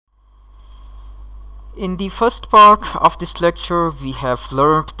In the first part of this lecture, we have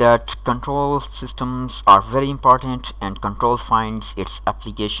learned that control systems are very important and control finds its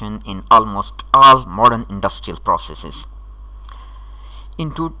application in almost all modern industrial processes.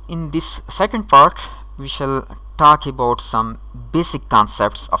 In this second part, we shall talk about some basic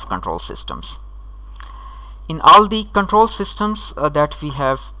concepts of control systems. In all the control systems that we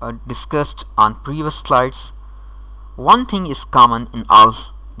have discussed on previous slides, one thing is common in all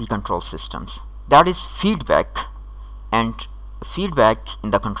the control systems. That is feedback in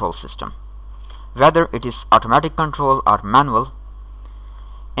the control system, whether it is automatic control or manual.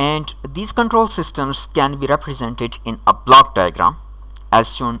 And these control systems can be represented in a block diagram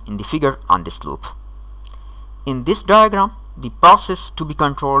as shown in the figure on this loop. In this diagram, the process to be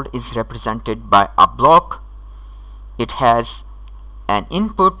controlled is represented by a block. It has an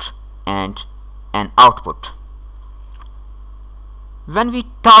input and an output. When we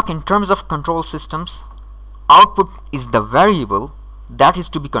talk in terms of control systems, output is the variable that is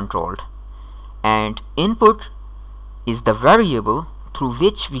to be controlled, and input is the variable through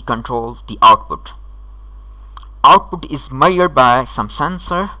which we control the output. Output is measured by some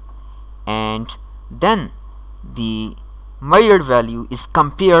sensor, and then the measured value is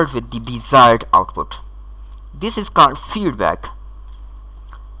compared with the desired output. This is called feedback.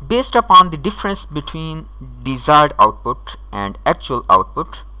 Based upon the difference between desired output and actual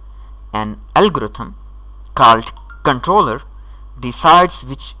output, an algorithm called controller decides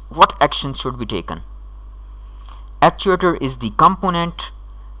what action should be taken. Actuator is the component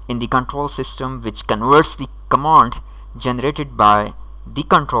in the control system which converts the command generated by the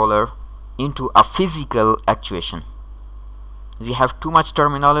controller into a physical actuation. We have too much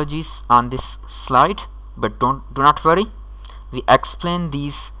terminologies on this slide, but do not worry. We explain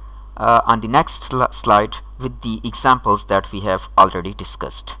these on the next slide with the examples that we have already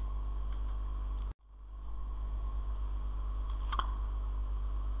discussed.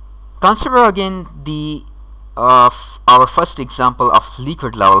 Consider again our first example of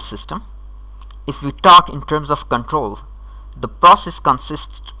liquid level system. If we talk in terms of control, the process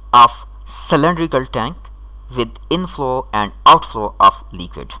consists of cylindrical tank with inflow and outflow of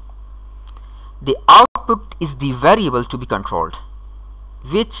liquid. The output is the variable to be controlled,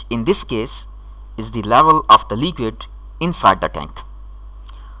 which in this case is the level of the liquid inside the tank.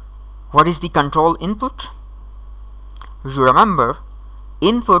 What is the control input? You remember,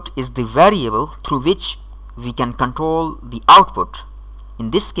 input is the variable through which we can control the output. In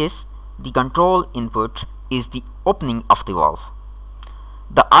this case, the control input is the opening of the valve.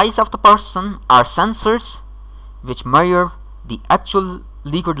 The eyes of the person are sensors which measure the actual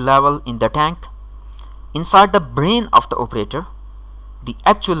liquid level in the tank. Inside the brain of the operator, the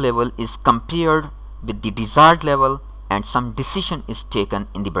actual level is compared with the desired level and some decision is taken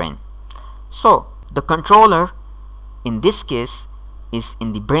in the brain. So the controller in this case is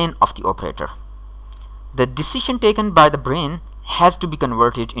in the brain of the operator. The decision taken by the brain has to be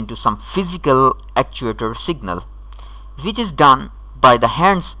converted into some physical actuator signal, which is done by the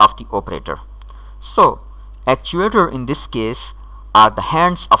hands of the operator. So actuator in this case are the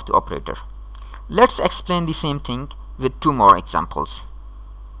hands of the operator. Let's explain the same thing with two more examples.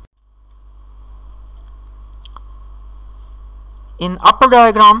 In upper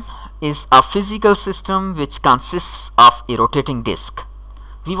diagram is a physical system which consists of a rotating disc.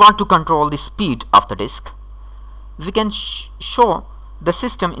 We want to control the speed of the disc. We can show the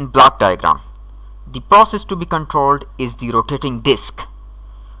system in block diagram. The process to be controlled is the rotating disc.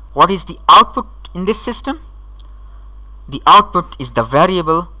 What is the output in this system? The output is the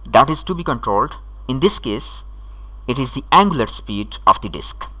variable that is to be controlled. In this case, it is the angular speed of the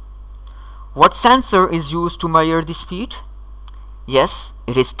disc. What sensor is used to measure the speed? Yes,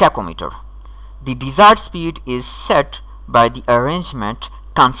 it is tachometer. The desired speed is set by the arrangement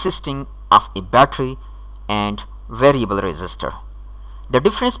consisting of a battery and variable resistor. The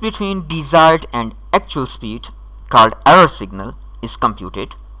difference between desired and actual speed, called error signal, is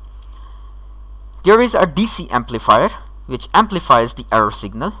computed. There is a DC amplifier which amplifies the error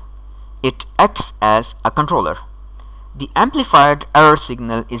signal. It acts as a controller. The amplified error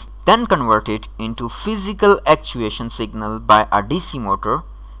signal is then converted into physical actuation signal by a DC motor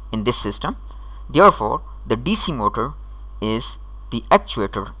in this system. Therefore, the DC motor is the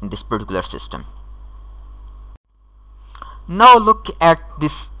actuator in this particular system. Now look at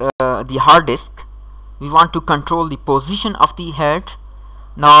this the hard disk. We want to control the position of the head.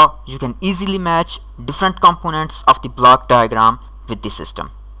 Now you can easily match different components of the block diagram with the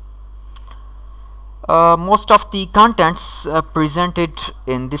system. Most of the contents presented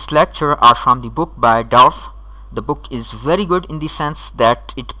in this lecture are from the book by Dorf. The book is very good in the sense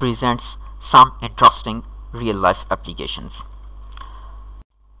that it presents some interesting real-life applications.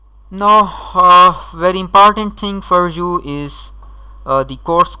 Now, very important thing for you is the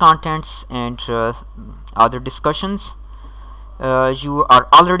course contents and other discussions. You are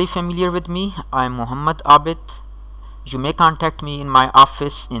already familiar with me. I am Muhammad Abid. You may contact me in my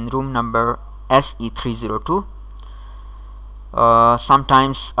office in room number SE302.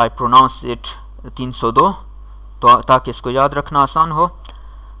 Sometimes I pronounce it 302 ताकि इसको याद रखना आसान हो.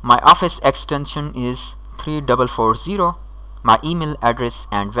 My office extension is 3440. My email address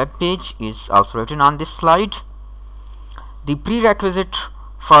and web page is also written on this slide. The prerequisite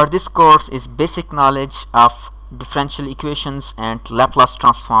for this course is basic knowledge of differential equations and Laplace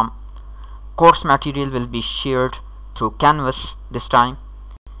transform. Course material will be shared through Canvas this time.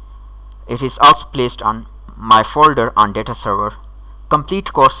 It is also placed on my folder on data server.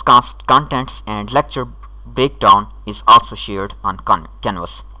 Complete course contents and lecture breakdown is also shared on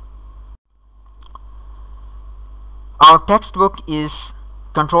Canvas. Our textbook is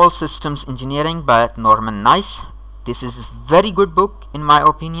Control Systems Engineering by Norman Nice. This is a very good book in my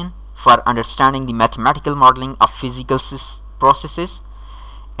opinion for understanding the mathematical modeling of physical processes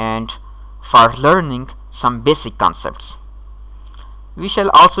and for learning some basic concepts. We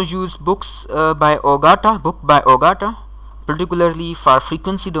shall also use books by Ogata, particularly for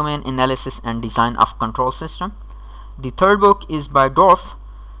frequency domain analysis and design of control system. The third book is by Dorf.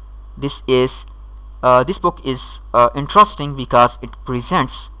 This book is interesting because it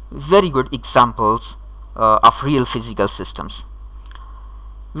presents very good examples of real physical systems.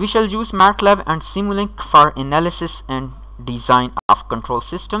 We shall use MATLAB and Simulink for analysis and design of control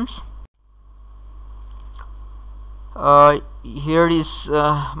systems. Here is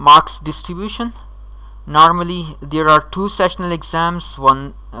marks distribution. Normally there are 2 sessional exams,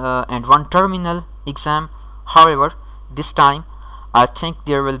 one terminal exam. However, this time I think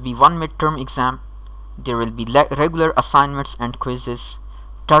there will be 1 midterm exam. There will be regular assignments and quizzes.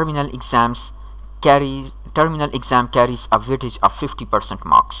 Terminal exam carries a weightage of 50%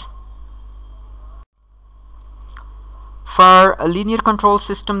 marks. For linear control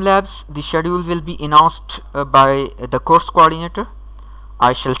system labs, the schedule will be announced by the course coordinator.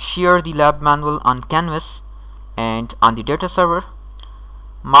 I shall share the lab manual on Canvas and on the data server.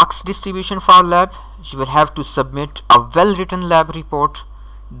 Marks distribution for lab, you will have to submit a well-written lab report.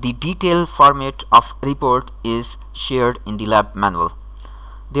 The detailed format of report is shared in the lab manual.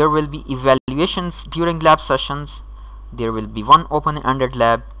 There will be evaluations during lab sessions. There will be 1 open-ended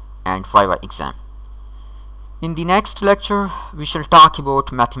lab and Viva exam. In the next lecture, we shall talk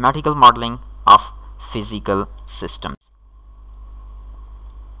about mathematical modeling of physical systems.